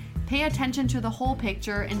hear. Pay attention to the whole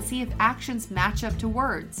picture and see if actions match up to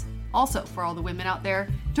words. Also, for all the women out there,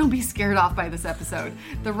 don't be scared off by this episode.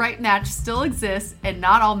 The right match still exists, and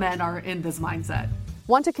not all men are in this mindset.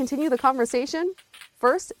 Want to continue the conversation?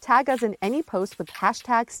 First, tag us in any post with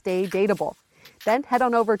hashtag StayDateable. Then head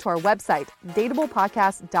on over to our website,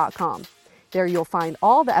 dateablepodcast.com. There you'll find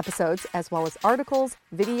all the episodes, as well as articles,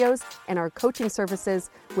 videos, and our coaching services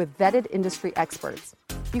with vetted industry experts.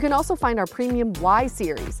 You can also find our premium Why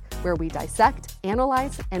series, where we dissect,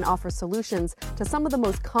 analyze, and offer solutions to some of the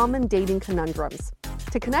most common dating conundrums.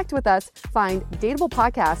 To connect with us, find Dateable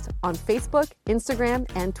Podcast on Facebook, Instagram,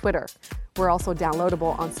 and Twitter. We're also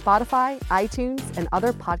downloadable on Spotify, iTunes, and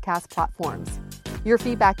other podcast platforms. Your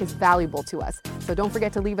feedback is valuable to us, so don't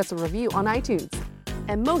forget to leave us a review on iTunes.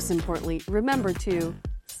 And most importantly, remember to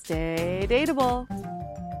stay dateable.